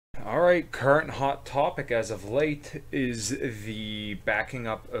All right, current hot topic as of late is the backing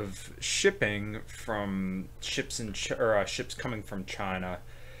up of shipping from ships coming from China.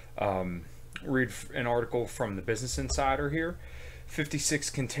 Um, Read an article from the Business Insider here. 56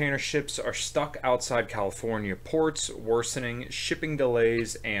 container ships are stuck outside California ports, worsening shipping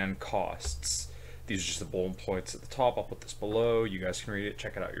delays and costs. These are just the bullet points at the top. I'll put this below. You guys can read it,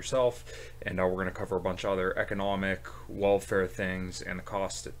 check it out yourself. And we're going to cover a bunch of other economic, welfare things and the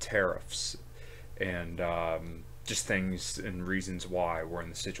cost of tariffs and just things and reasons why we're in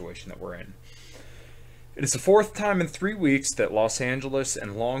the situation that we're in. It is the fourth time in 3 weeks that Los Angeles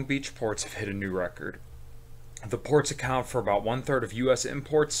and Long Beach ports have hit a new record. The ports account for about 1/3 of U.S.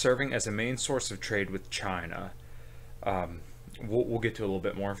 imports, serving as a main source of trade with China. We'll get to a little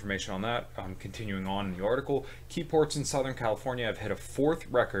bit more information on that. Continuing on in the article, key ports in Southern California have hit a fourth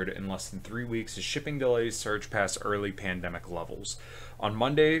record in less than 3 weeks as shipping delays surge past early pandemic levels. On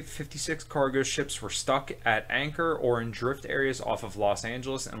Monday, 56 cargo ships were stuck at anchor or in drift areas off of Los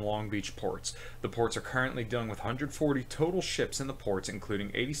Angeles and Long Beach ports. The ports are currently dealing with 140 total ships in the ports,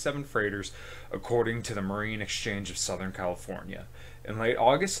 including 87 freighters, according to the Marine Exchange of Southern California. In late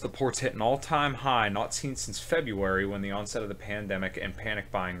August, the ports hit an all-time high not seen since February, when the onset of the pandemic and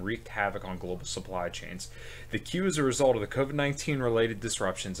panic buying wreaked havoc on global supply chains. The queue is a result of the COVID-19 related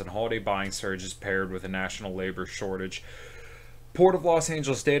disruptions and holiday buying surges paired with a national labor shortage. Port of Los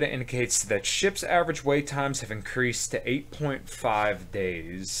Angeles data indicates that ships' average wait times have increased to 8.5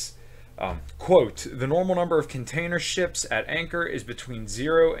 days. Quote, the normal number of container ships at anchor is between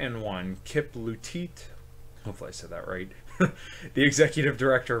 0 and 1. Kip Lutit, hopefully I said that right, the executive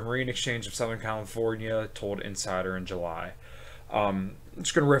director of Marine Exchange of Southern California, told Insider in July. I'm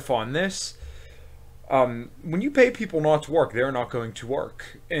just going to riff on this. When you pay people not to work, they're not going to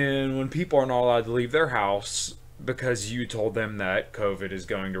work. And when people are not allowed to leave their house because you told them that COVID is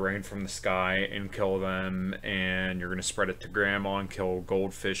going to rain from the sky and kill them, and you're going to spread it to grandma and kill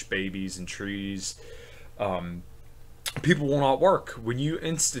goldfish babies and trees, people will not work. When you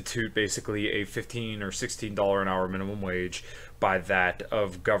institute basically a $15 or $16 an hour minimum wage, by that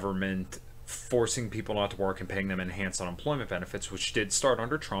of government forcing people not to work and paying them enhanced unemployment benefits, which did start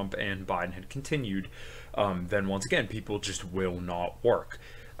under Trump and Biden had continued, then once again, people just will not work.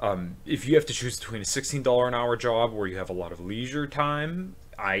 If you have to choose between a $16 an hour job where you have a lot of leisure time,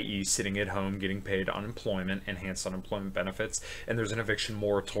 i.e. sitting at home getting paid unemployment, enhanced unemployment benefits, and there's an eviction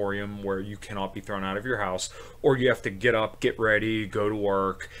moratorium where you cannot be thrown out of your house, or you have to get up, get ready, go to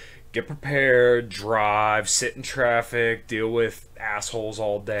work, get prepared, drive, sit in traffic, deal with assholes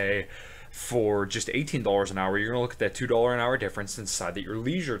all day for just $18 an hour, you're going to look at that $2 an hour difference and decide that your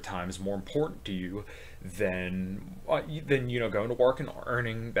leisure time is more important to you than going to work and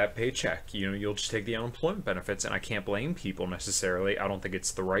earning that paycheck. You'll just take the unemployment benefits, and I can't blame people necessarily. I don't think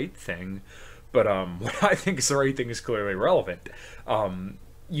it's the right thing, but what I think is the right thing is clearly relevant.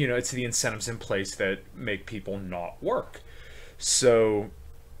 It's the incentives in place that make people not work. So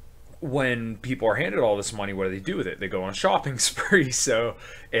when people are handed all this money, what do they do with it? They go on a shopping spree.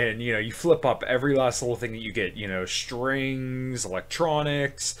 And you flip up every last little thing that you get, strings,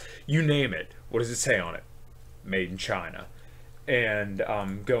 electronics, you name it. What does it say on it? Made in China. And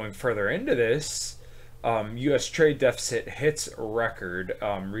going further into this, U.S. trade deficit hits a record.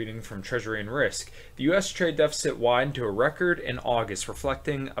 Reading from Treasury and Risk. The U.S. trade deficit widened to a record in August,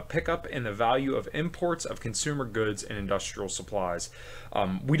 reflecting a pickup in the value of imports of consumer goods and industrial supplies.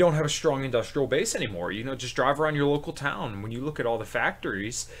 We don't have a strong industrial base anymore. Just drive around your local town. When you look at all the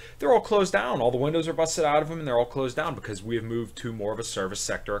factories, they're all closed down. All the windows are busted out of them, and they're all closed down because we have moved to more of a service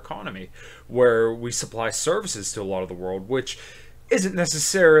sector economy where we supply services to a lot of the world, which isn't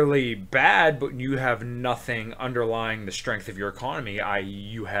necessarily bad, but you have nothing underlying the strength of your economy, i.e.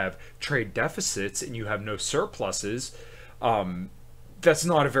 you have trade deficits and you have no surpluses. That's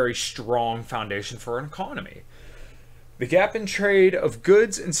not a very strong foundation for an economy. The gap in trade of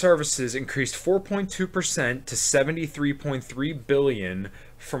goods and services increased 4.2% to $73.3 billion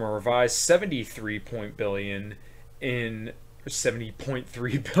from a revised $73.3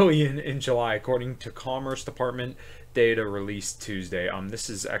 billion in July, according to Commerce Department data released Tuesday. This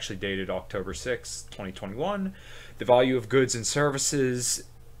is actually dated October 6, 2021. The value of goods and services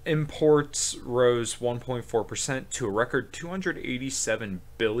imports rose 1.4% to a record $287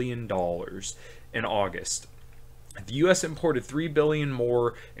 billion in August. The U.S. imported $3 billion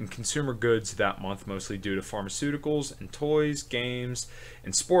more in consumer goods that month, mostly due to pharmaceuticals and toys, games,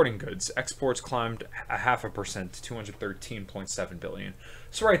 and sporting goods. Exports climbed 0.5% to $213.7 billion.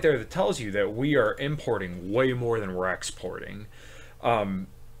 So right there, that tells you that we are importing way more than we're exporting.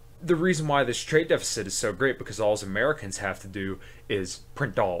 the reason why this trade deficit is so great, because all Americans have to do is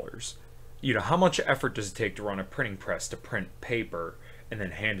print dollars. You know, how much effort does it take to run a printing press to print paper and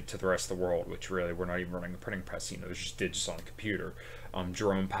then hand it to the rest of the world, which really we're not even running a printing press, you know, there's just digits on a computer.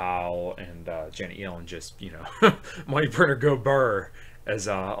 Jerome Powell and Janet Yellen just, you know, money printer go burr, as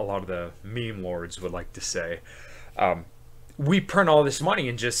a lot of the meme lords would like to say. We print all this money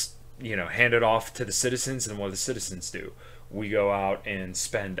and just, you know, hand it off to the citizens, and what do the citizens do? We go out and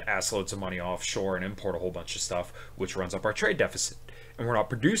spend ass loads of money offshore and import a whole bunch of stuff, which runs up our trade deficit. And we're not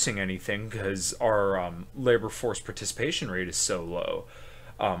producing anything because our labor force participation rate is so low.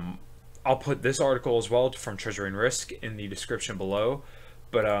 I'll put this article as well from Treasury and Risk in the description below.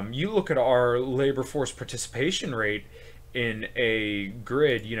 But you look at our labor force participation rate in a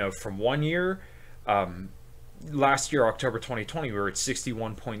grid, you know, from 1 year. Last year, October 2020, we were at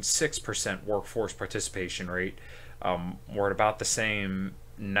 61.6% workforce participation rate. We're at about the same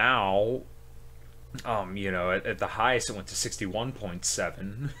now. You know, at the highest, it went to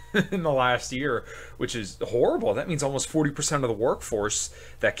 61.7 in the last year, which is horrible. That means almost 40% of the workforce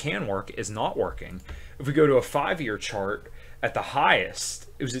that can work is not working. If we go to a 5-year chart, at the highest,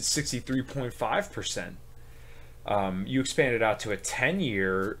 it was at 63.5%. You expand it out to a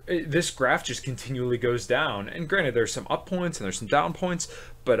 10-year, this graph just continually goes down. And granted, there's some up points and there's some down points,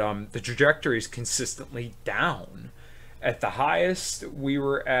 but the trajectory is consistently down. At the highest, we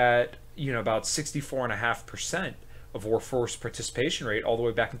were at, you know, about 64.5% of workforce participation rate all the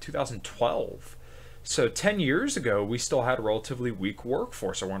way back in 2012. So 10 years ago, we still had a relatively weak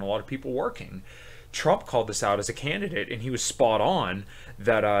workforce. There weren't a lot of people working. Trump called this out as a candidate, and he was spot on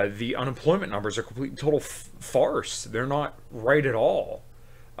that the unemployment numbers are complete total farce. They're not right at all.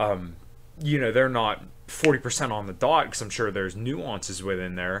 You know, they're not 40% on the dot, because I'm sure there's nuances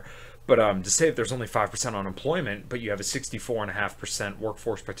within there. But to say that there's only 5% unemployment, but you have a 64.5%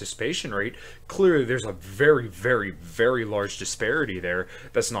 workforce participation rate, clearly there's a very, very, very large disparity there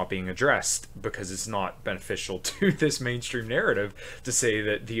that's not being addressed, because it's not beneficial to this mainstream narrative to say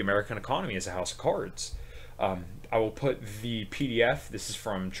that the American economy is a house of cards. I will put the PDF. This is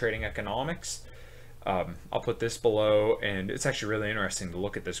from Trading Economics. I'll put this below, and it's actually really interesting to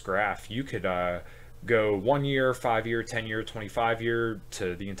look at this graph. You could go 1 year, 5 year, 10 year, 25 year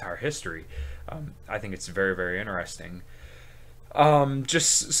to the entire history. I think it's very, very interesting.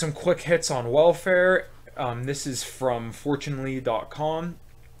 Just some quick hits on welfare. This is from fortunately.com.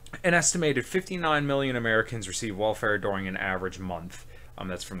 An estimated 59 million Americans receive welfare during an average month.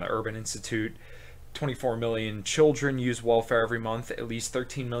 That's from the Urban Institute. 24 million children use welfare every month. At least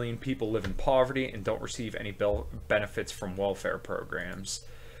 13 million people live in poverty and don't receive any benefits from welfare programs.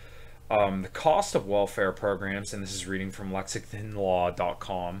 The cost of welfare programs, and this is reading from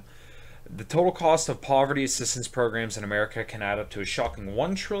lexiconlaw.com, the total cost of poverty assistance programs in America can add up to a shocking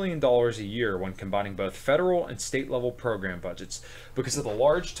 $1 trillion a year when combining both federal and state level program budgets. Because of the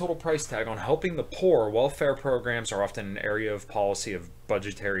large total price tag on helping the poor, welfare programs are often an area of policy of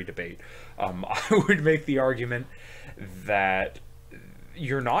budgetary debate. I would make the argument that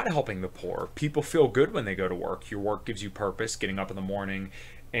you're not helping the poor. People feel good when they go to work. Your work gives you purpose. Getting up in the morning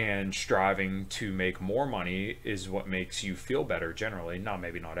and striving to make more money is what makes you feel better generally.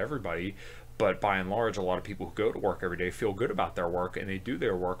 Maybe not everybody, but by and large, a lot of people who go to work every day feel good about their work, and they do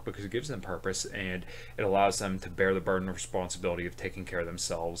their work because it gives them purpose, and it allows them to bear the burden of responsibility of taking care of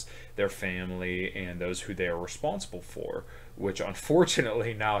themselves, their family, and those who they are responsible for, which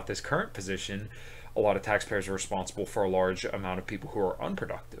unfortunately now at this current position, a lot of taxpayers are responsible for a large amount of people who are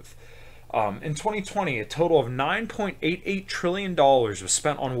unproductive. In 2020, a total of $9.88 trillion was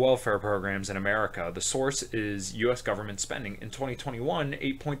spent on welfare programs in America. The source is U.S. government spending. In 2021,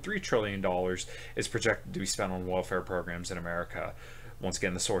 $8.3 trillion is projected to be spent on welfare programs in America. Once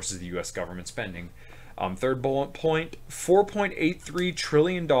again, the source is the U.S. government spending. Third bullet point, $4.83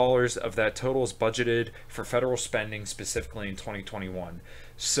 trillion of that total is budgeted for federal spending specifically in 2021.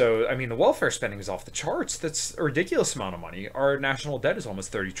 So, I mean, the welfare spending is off the charts. That's a ridiculous amount of money. Our national debt is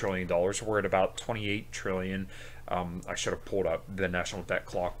almost $30 trillion. We're at about $28 trillion. I should have pulled up the national debt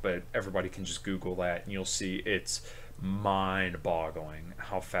clock, but everybody can just Google that and you'll see it's mind-boggling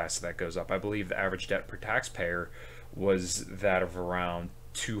how fast that goes up. I believe the average debt per taxpayer was that of around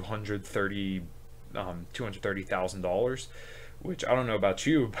 $230,000, which I don't know about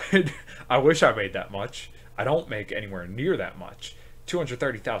you, but I wish I made that much. I don't make anywhere near that much.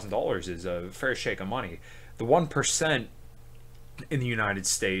 $230,000 is a fair shake of money. The 1% in the United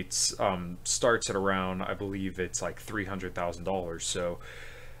States starts at around, I believe it's like $300,000. So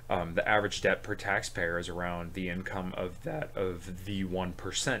the average debt per taxpayer is around the income of that of the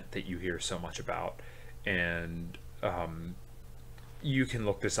 1% that you hear so much about. And you can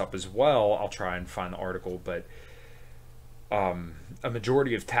look this up as well. I'll try and find the article, but a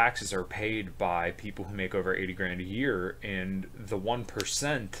majority of taxes are paid by people who make over 80 grand a year, and the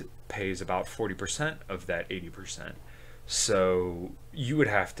 1% pays about 40% of that 80%. So you would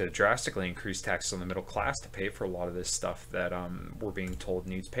have to drastically increase taxes on the middle class to pay for a lot of this stuff that we're being told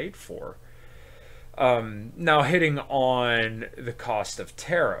needs paid for. Now, hitting on the cost of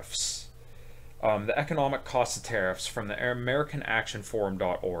tariffs. The economic cost of tariffs from the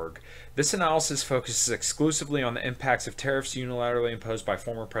AmericanActionForum.org. This analysis focuses exclusively on the impacts of tariffs unilaterally imposed by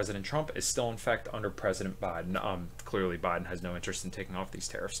former President Trump is still in effect under President Biden. Clearly, Biden has no interest in taking off these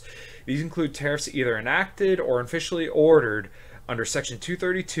tariffs. These include tariffs either enacted or officially ordered under Section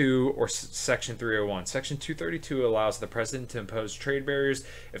 232 or Section 301. Section 232 allows the President to impose trade barriers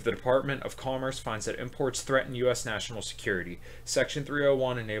if the Department of Commerce finds that imports threaten U.S. national security. Section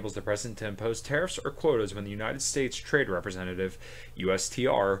 301 enables the President to impose tariffs or quotas when the United States Trade Representative,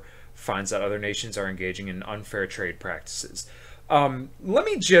 USTR, finds that other nations are engaging in unfair trade practices. Let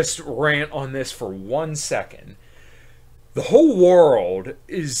me just rant on this for 1 second. The whole world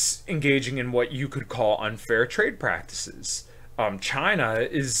is engaging in what you could call unfair trade practices. China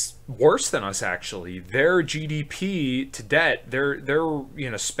is worse than us, actually. Their GDP to debt, they're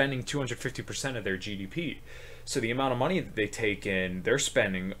spending 250% of their GDP. So the amount of money that they take in, they're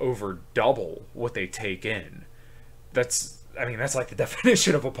spending over double what they take in. That's like the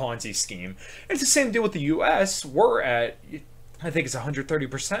definition of a Ponzi scheme. And it's the same deal with the US. We're at, I think it's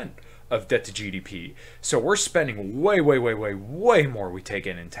 130% of debt to GDP. So we're spending way more we take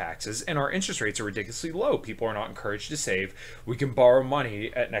in taxes, and our interest rates are ridiculously low. People are not encouraged to save. We can borrow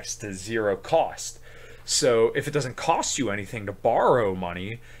money at next to zero cost. So if it doesn't cost you anything to borrow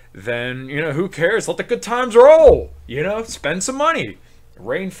money, then, who cares? Let the good times roll. Spend some money.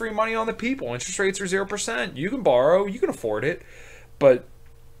 Rain free money on the people. Interest rates are 0%. You can borrow, you can afford it. But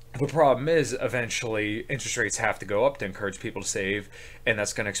the problem is, eventually, interest rates have to go up to encourage people to save, and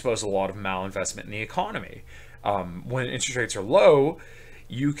that's going to expose a lot of malinvestment in the economy. When interest rates are low,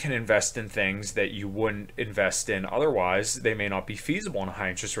 you can invest in things that you wouldn't invest in otherwise. They may not be feasible in a high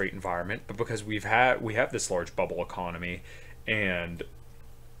interest rate environment, but because we have this large bubble economy, and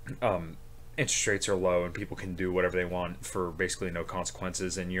interest rates are low, and people can do whatever they want for basically no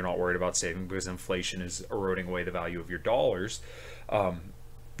consequences, and you're not worried about saving because inflation is eroding away the value of your dollars.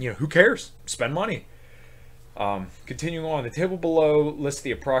 Who cares? Spend money. Continuing on, the table below lists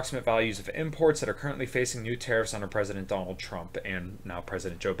the approximate values of imports that are currently facing new tariffs under President Donald Trump and now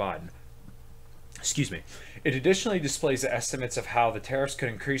President Joe Biden. Excuse me. It additionally displays the estimates of how the tariffs could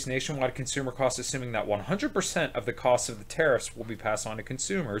increase nationwide consumer costs, assuming that 100% of the costs of the tariffs will be passed on to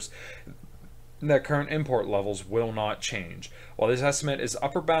consumers, that current import levels will not change. While this estimate is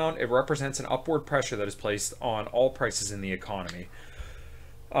upper bound, it represents an upward pressure that is placed on all prices in the economy.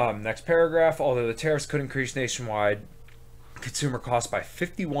 Next paragraph, although the tariffs could increase nationwide consumer costs by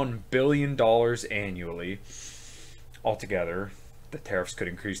 $51 billion annually. Altogether, the tariffs could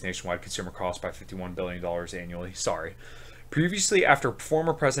increase nationwide consumer costs by $51 billion annually. Sorry. Previously, after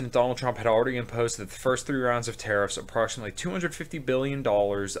former President Donald Trump had already imposed the first 3 rounds of tariffs, approximately $250 billion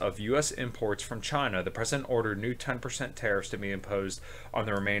of U.S. imports from China, the president ordered new 10% tariffs to be imposed on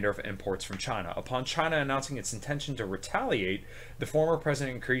the remainder of imports from China. Upon China announcing its intention to retaliate, the former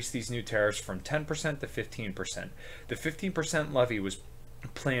president increased these new tariffs from 10% to 15%. The 15% levy was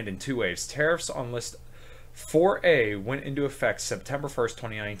planned in 2 waves. Tariffs on list 4A went into effect September 1st,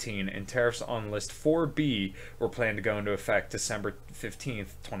 2019, and tariffs on list 4B were planned to go into effect December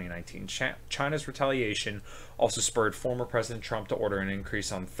 15th, 2019. China's retaliation also spurred former President Trump to order an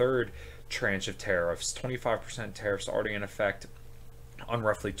increase on third tranche of tariffs, 25% tariffs already in effect on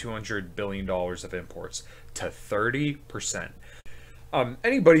roughly $200 billion of imports, to 30%.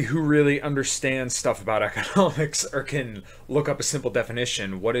 Anybody who really understands stuff about economics or can look up a simple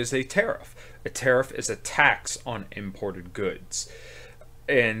definition, what is a tariff? A tariff is a tax on imported goods.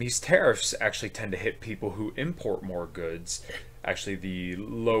 And these tariffs actually tend to hit people who import more goods, actually the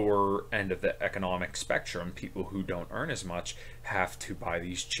lower end of the economic spectrum. People who don't earn as much have to buy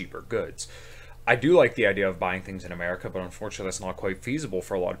these cheaper goods. I do like the idea of buying things in America, but unfortunately that's not quite feasible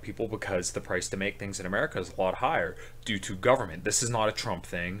for a lot of people because the price to make things in America is a lot higher due to government. This is not a Trump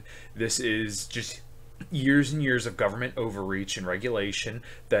thing. This is just years and years of government overreach and regulation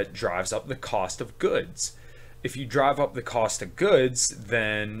that drives up the cost of goods. If you drive up the cost of goods,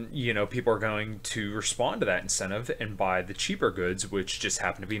 then, people are going to respond to that incentive and buy the cheaper goods, which just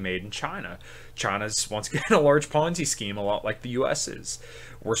happen to be made in China. China's, once again, a large Ponzi scheme, a lot like the U.S. is.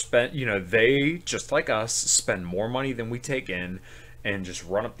 They, just like us, spend more money than we take in and just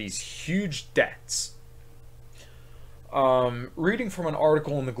run up these huge debts. Reading from an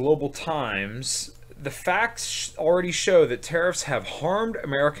article in the Global Times, the facts already show that tariffs have harmed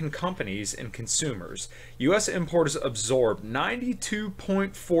American companies and consumers. U.S. importers absorbed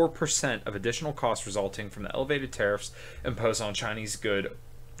 92.4% of additional costs resulting from the elevated tariffs imposed on Chinese goods,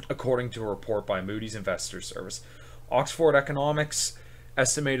 according to a report by Moody's Investors Service. Oxford Economics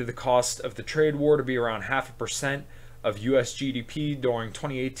estimated the cost of the trade war to be around 0.5% of U.S. GDP during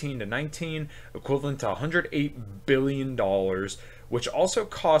 2018 to 19, equivalent to $108 billion, which also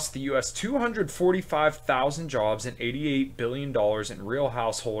cost the U.S. 245,000 jobs and $88 billion in real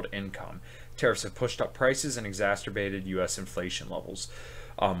household income. Tariffs have pushed up prices and exacerbated U.S. inflation levels.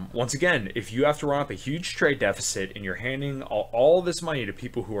 Once again, if you have to run up a huge trade deficit and you're handing all this money to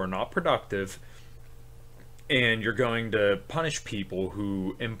people who are not productive, and you're going to punish people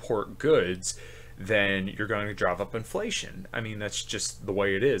who import goods, then you're going to drive up inflation. I mean, that's just the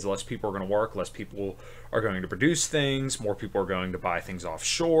way it is. Less people are going to work, less people are going to produce things, more people are going to buy things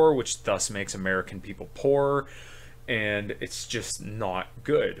offshore, which thus makes American people poorer, and it's just not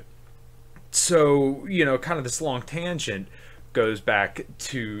good. So, kind of this long tangent goes back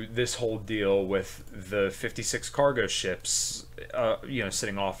to this whole deal with the 56 cargo ships,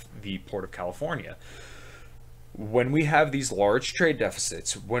 sitting off the port of California. When we have these large trade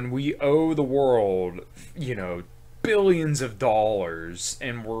deficits, when we owe the world, billions of dollars,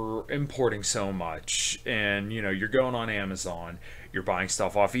 and we're importing so much, and, you're going on Amazon, you're buying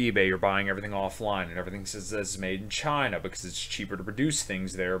stuff off eBay, you're buying everything offline, and everything says it's made in China because it's cheaper to produce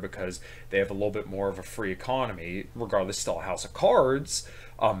things there because they have a little bit more of a free economy, regardless, still a house of cards.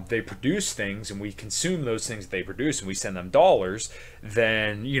 They produce things and we consume those things that they produce and we send them dollars,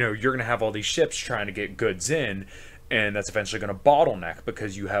 then, you're going to have all these ships trying to get goods in, and that's eventually going to bottleneck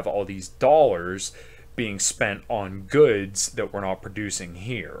because you have all these dollars being spent on goods that we're not producing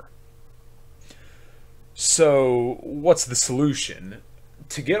here. So what's the solution?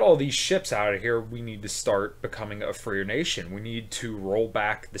 To get all these ships out of here, we need to start becoming a freer nation. We need to roll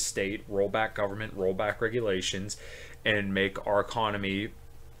back the state, roll back government, roll back regulations, and make our economy,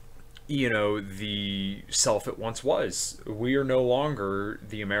 the self it once was. We are no longer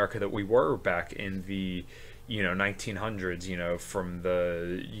the America that we were back in the 1900s, from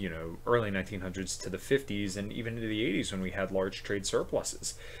the early 1900s to the 50s and even into the 80s when we had large trade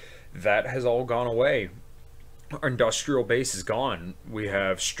surpluses. That has all gone away. Our industrial base is gone. We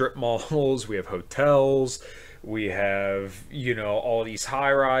have strip malls, we have hotels, we have all these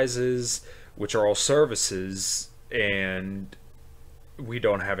high rises, which are all services, and we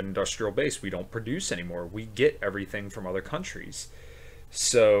don't have an industrial base. We don't produce anymore. We get everything from other countries.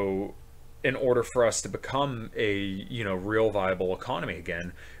 So in order for us to become a real viable economy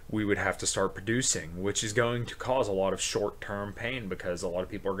again, we would have to start producing, which is going to cause a lot of short-term pain because a lot of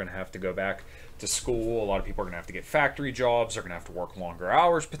people are going to have to go back to school. A lot of people are going to have to get factory jobs. They're going to have to work longer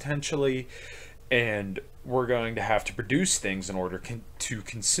hours potentially, and we're going to have to produce things in order to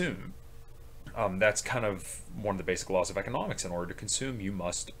consume. That's kind of one of the basic laws of economics. In order to consume, you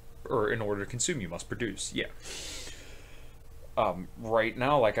must produce. Yeah. Right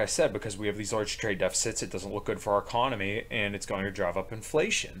now, like I said, because we have these large trade deficits, it doesn't look good for our economy, and it's going to drive up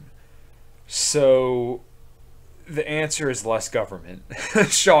inflation. So the answer is less government.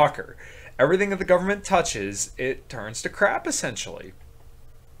 Shocker. Everything that the government touches, it turns to crap, essentially.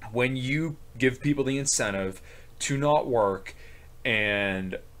 When you give people the incentive to not work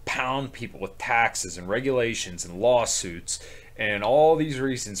and pound people with taxes and regulations and lawsuits and all these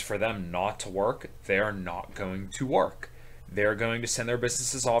reasons for them not to work, they are not going to work. They're going to send their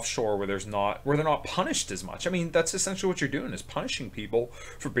businesses offshore where they're not punished as much. I mean, that's essentially what you're doing, is punishing people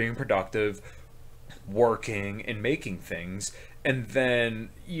for being productive, working, and making things. And then,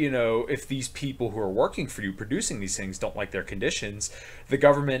 if these people who are working for you, producing these things, don't like their conditions, the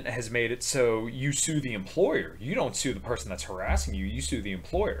government has made it so you sue the employer. You don't sue the person that's harassing you, you sue the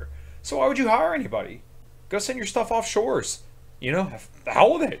employer. So why would you hire anybody? Go send your stuff offshores. The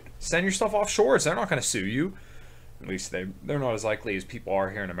hell with it. Send your stuff offshores. They're not going to sue you. At least they're not as likely as people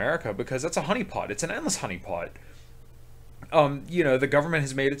are here in America, because that's a honeypot. It's an endless honeypot. The government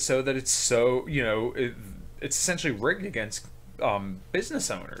has made it so that it's so, it's essentially rigged against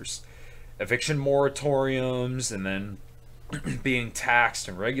business owners. Eviction moratoriums, and then being taxed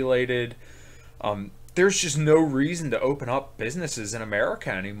and regulated. There's just no reason to open up businesses in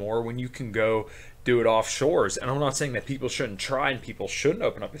America anymore when you can go do it offshores. And I'm not saying that people shouldn't try and people shouldn't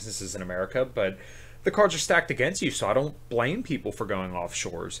open up businesses in America, but the cards are stacked against you, so I don't blame people for going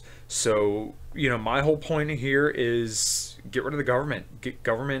offshores. So, my whole point here is get rid of the government. Get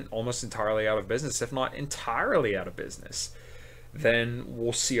government almost entirely out of business, if not entirely out of business. Then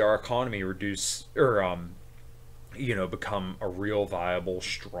we'll see our economy reduce, or become a real viable,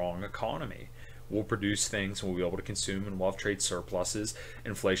 strong economy. We'll produce things and we'll be able to consume, and we'll have trade surpluses.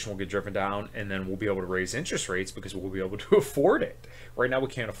 Inflation will get driven down, and then we'll be able to raise interest rates because we'll be able to afford it. Right now, we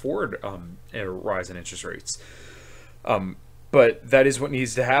can't afford a rise in interest rates. But that is what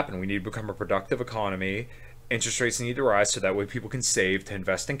needs to happen. We need to become a productive economy. Interest rates need to rise so that way people can save to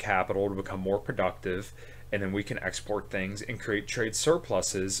invest in capital to become more productive, and then we can export things and create trade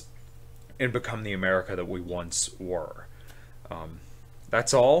surpluses and become the America that we once were.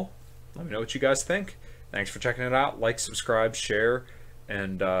 That's all. Let me know what you guys think. Thanks for checking it out. Like, subscribe, share,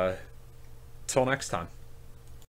 and till next time.